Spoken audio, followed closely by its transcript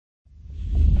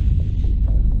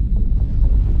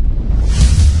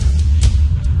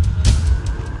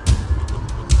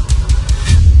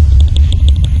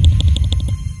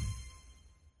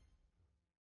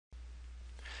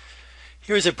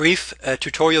Here is a brief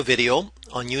tutorial video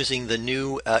on using the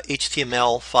new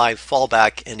HTML5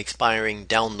 fallback and expiring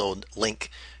download link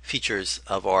features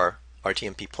of our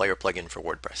RTMP Player plugin for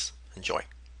WordPress. Enjoy.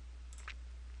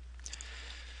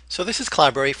 So this is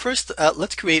Collaborate. First,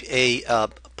 let's create a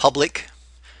public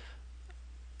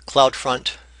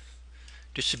CloudFront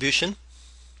distribution.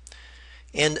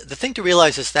 And the thing to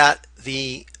realize is that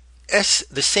the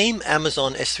same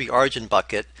Amazon S3 origin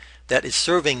bucket that is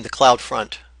serving the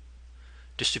CloudFront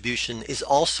distribution is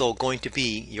also going to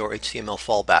be your HTML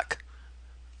fallback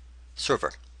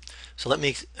server. So let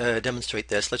me demonstrate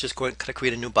this. Let's just go ahead and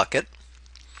create a new bucket.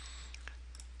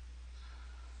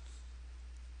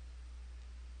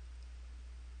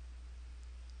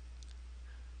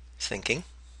 Thinking.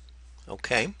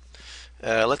 Okay.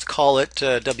 Let's call it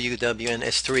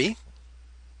WWN-S3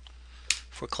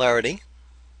 for clarity.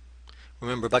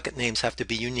 Remember, bucket names have to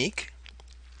be unique.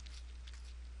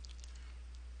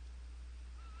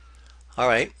 All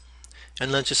right,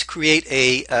 and let's just create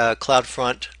a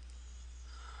CloudFront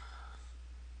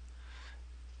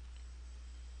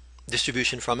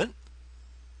distribution from it.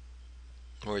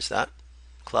 Where is that?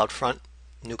 CloudFront,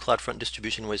 new CloudFront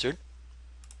distribution wizard.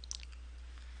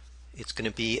 It's going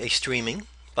to be a streaming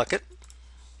bucket.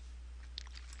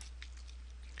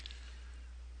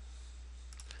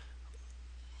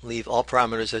 Leave all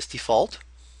parameters as default,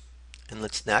 and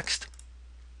let's next.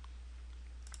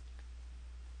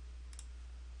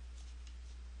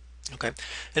 Okay,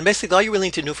 and basically all you really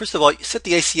need to do, first of all, set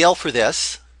the ACL for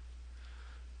this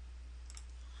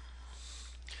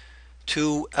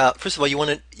to first of all,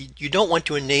 you do not want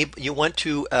to enable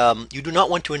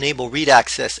read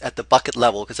access at the bucket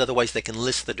level, because otherwise they can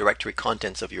list the directory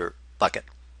contents of your bucket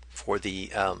for the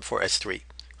for S3.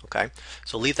 Okay,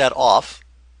 so leave that off.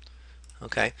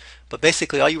 Okay, but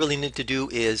basically all you really need to do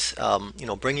is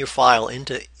bring your file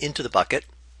into the bucket.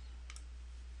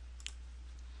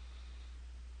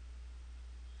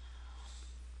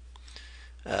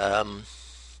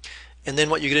 And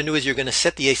then what you're going to do is you're going to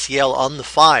set the ACL on the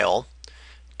file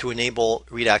to enable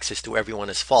read access to everyone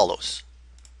as follows.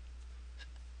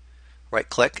 Right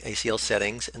click, ACL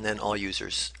settings, and then all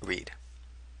users read.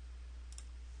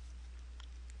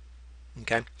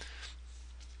 Okay.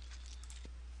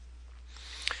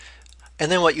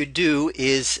 And then what you do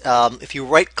is if you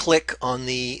right click on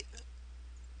the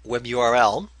web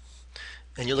URL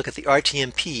and you look at the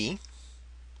RTMP,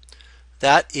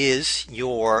 that is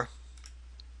your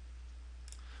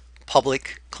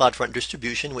public CloudFront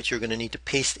distribution, which you're going to need to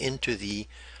paste into the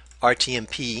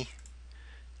RTMP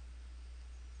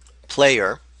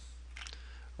player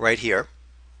right here,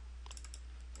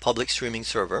 public streaming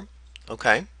server.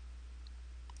 Okay,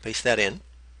 paste that in,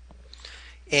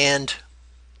 and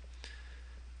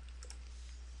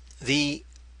the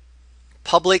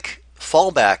public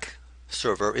fallback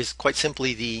server is quite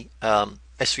simply the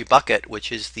S3 bucket,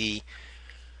 which is the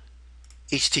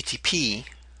HTTP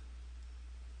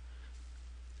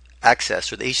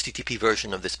access, or the HTTP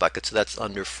version of this bucket. So that's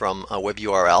under from web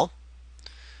URL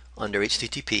under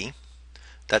HTTP.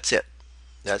 That's it.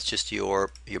 That's just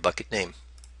your bucket name,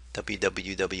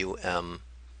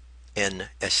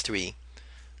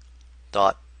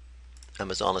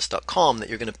 www.ns3.amazonas.com, that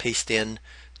you're going to paste in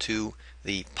to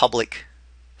the public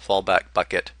fallback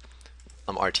bucket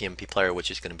RTMP player,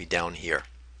 which is going to be down here.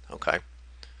 Okay,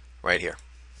 right here.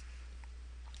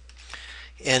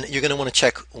 And you're going to want to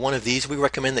check one of these. We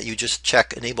recommend that you just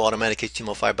check enable automatic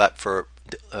HTML5 back for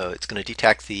it's going to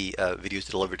detect the videos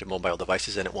delivered to mobile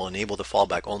devices, and it will enable the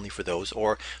fallback only for those,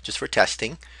 or just for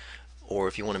testing, or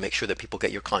if you want to make sure that people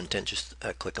get your content, just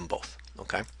click them both.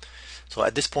 Okay, so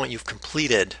at this point you've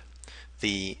completed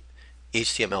the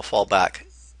HTML fallback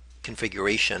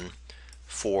configuration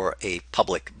for a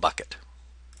public bucket.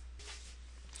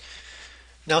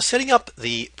 Now, setting up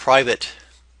the private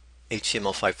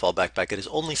HTML5 fallback bucket is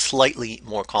only slightly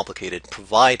more complicated,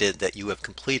 provided that you have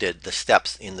completed the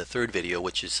steps in the third video,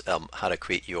 which is how to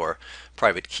create your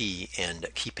private key and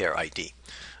key pair ID.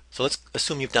 So let's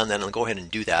assume you've done that, and I'll go ahead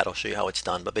and do that. I'll show you how it's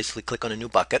done, but basically click on a new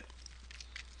bucket.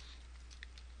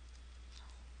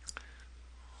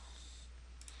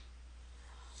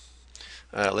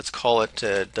 Let's call it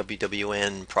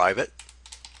WWN private.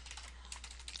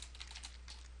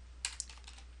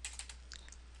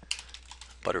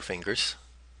 Butterfingers.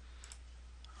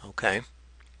 Okay.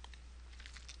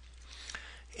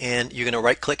 And you're going to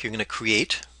right click, you're going to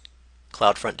create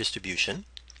CloudFront distribution.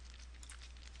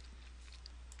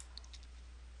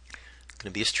 It's going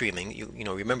to be a streaming.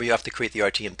 Remember, you have to create the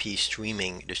RTMP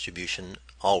streaming distribution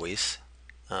always,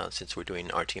 since we're doing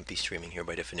RTMP streaming here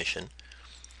by definition.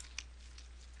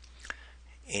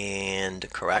 And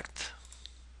correct.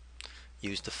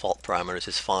 use default parameters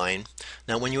is fine.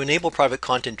 Now when you enable private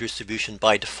content distribution,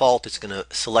 by default it's going to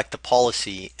select the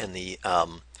policy and the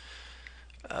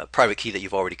private key that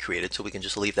you've already created, so we can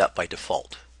just leave that by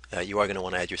default. You are going to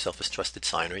want to add yourself as trusted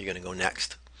signer. You're going to go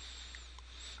next,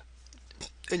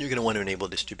 and you're going to want to enable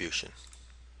distribution.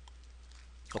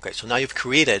 Okay, so now you've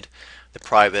created the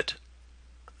private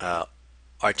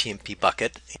RTMP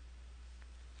bucket.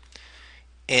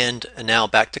 And now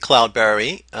back to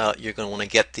Cloudberry, you're going to want to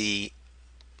get the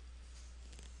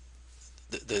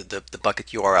bucket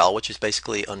URL, which is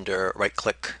basically under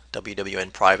right-click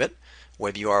WWN private,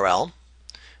 web URL,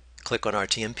 click on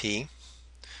RTMP,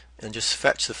 and just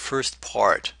fetch the first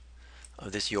part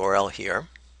of this URL here,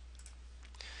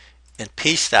 and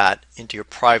paste that into your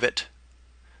private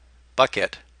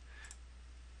bucket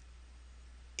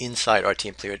inside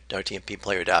RTMP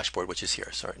Player dashboard, which is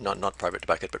here. Sorry, not private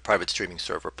bucket, but private streaming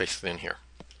server, pasted in here.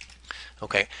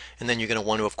 Okay, and then you're going to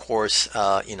want to, of course,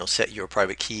 set your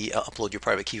private key, upload your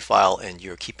private key file and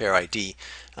your key pair ID,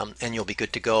 and you'll be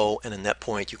good to go. And at that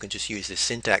point, you can just use this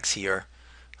syntax here.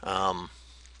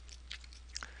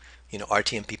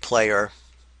 RTMP Player,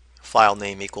 file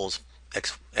name equals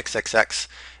XXX,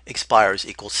 expires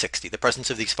equals 60. The presence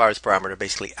of the expires parameter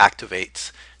basically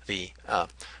activates the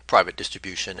private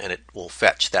distribution, and it will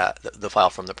fetch the file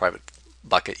from the private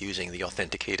bucket using the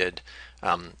authenticated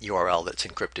URL that's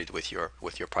encrypted with your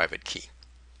private key,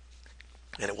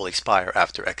 and it will expire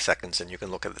after X seconds. And you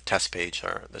can look at the test page,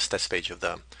 or this test page of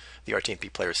the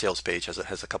RTMP Player sales page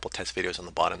has a couple test videos on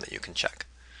the bottom that you can check.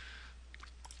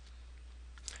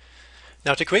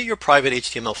 Now, to create your private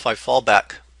HTML5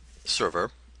 fallback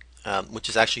server, which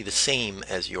is actually the same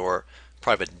as your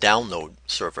private download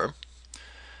server,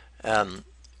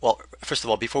 well, first of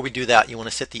all, before we do that, you want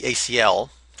to set the ACL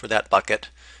for that bucket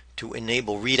to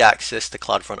enable read access to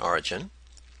CloudFront Origin,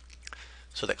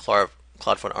 so that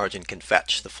CloudFront Origin can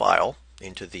fetch the file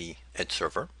into the Edge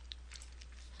server.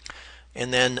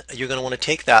 And then you're going to want to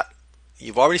take that.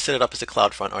 You've already set it up as a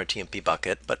CloudFront RTMP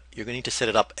bucket, but you're going to need to set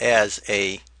it up as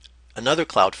another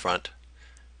CloudFront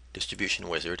distribution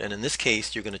wizard, and in this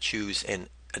case you're going to choose a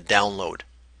download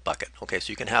bucket. Okay,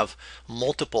 so you can have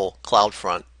multiple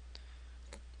CloudFront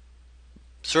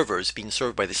servers being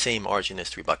served by the same Origin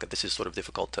S3 bucket. This is sort of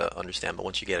difficult to understand, but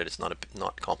once you get it, it's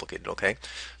not complicated. Okay,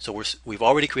 so we've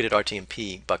already created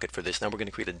RTMP bucket for this. Now we're going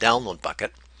to create a download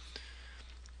bucket.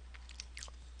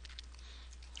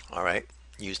 All right,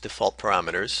 use default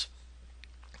parameters,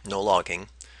 no logging.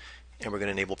 And we're going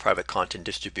to enable private content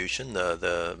distribution.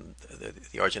 The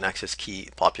Origin access key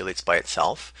populates by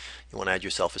itself. You want to add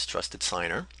yourself as trusted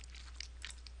signer.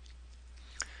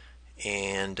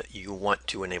 And you want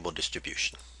to enable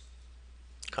distribution.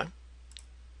 Okay.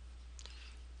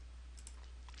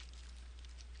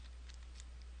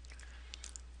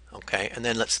 Okay, and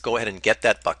then let's go ahead and get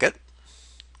that bucket.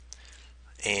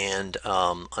 And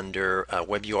under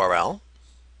web URL,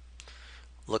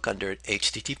 look under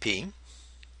HTTP.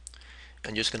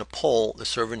 I'm just going to pull the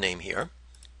server name here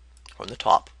from the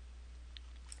top,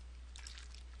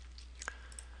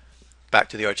 back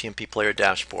to the RTMP Player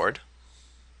dashboard,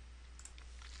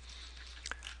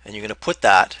 and you're going to put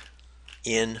that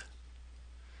in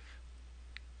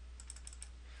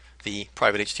the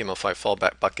private HTML5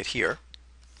 fallback bucket here.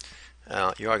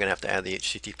 You are going to have to add the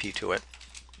HTTP to it.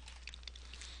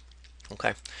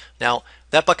 Okay. Now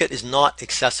that bucket is not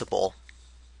accessible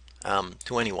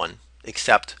to anyone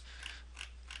except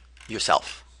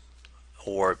yourself,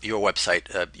 or your website.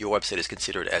 Your website is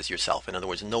considered as yourself. In other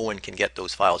words, no one can get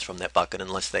those files from that bucket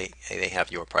unless they have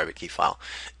your private key file.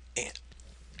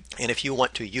 And if you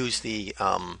want to use the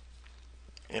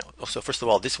so first of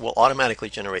all, this will automatically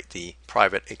generate the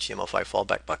private HTML5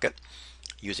 fallback bucket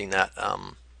using that.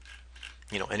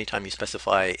 Anytime you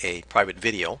specify a private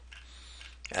video,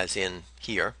 as in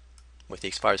here with the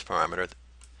expires parameter,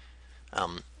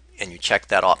 and you check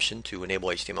that option to enable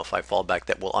HTML5 fallback,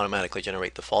 that will automatically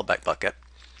generate the fallback bucket.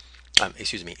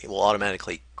 It will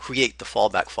automatically create the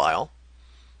fallback file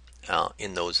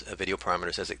in those video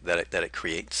parameters that it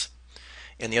creates.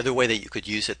 And the other way that you could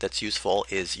use it that's useful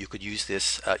is you could use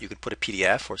this, you could put a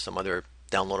PDF or some other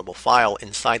downloadable file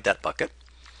inside that bucket,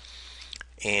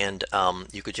 and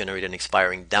you could generate an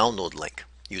expiring download link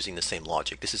using the same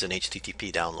logic. This is an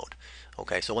HTTP download.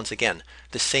 Okay, so once again,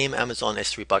 the same Amazon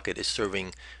S3 bucket is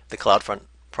serving the CloudFront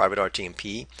private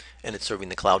RTMP, and it's serving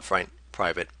the CloudFront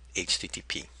private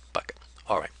HTTP bucket.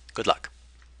 All right, good luck.